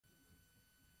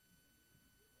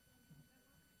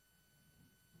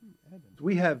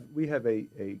We have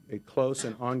a close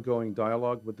and ongoing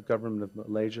dialogue with the government of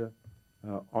Malaysia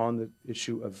on the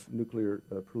issue of nuclear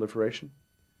proliferation.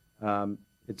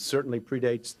 It certainly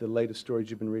predates the latest stories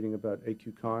you've been reading about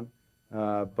A.Q. Khan,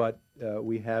 but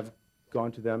we have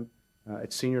gone to them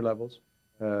at senior levels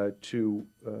to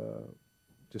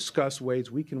discuss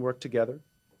ways we can work together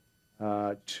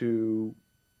to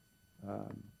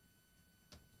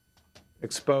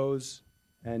expose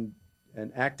and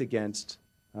act against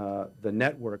the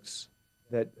networks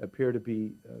that appear to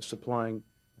be supplying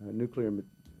nuclear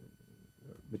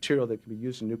material that can be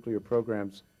used in nuclear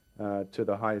programs to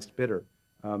the highest bidder.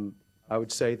 I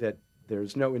would say that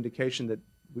there's no indication that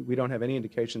we don't have any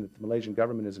indication that the Malaysian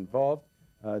government is involved.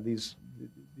 The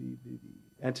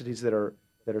entities that are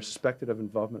suspected of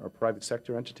involvement are private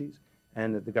sector entities,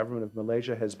 and that the government of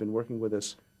Malaysia has been working with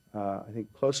us, I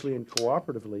think, closely and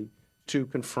cooperatively to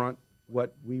confront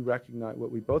what we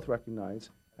both recognize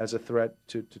as a threat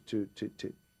to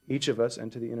each of us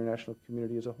and to the international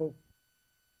community as a whole.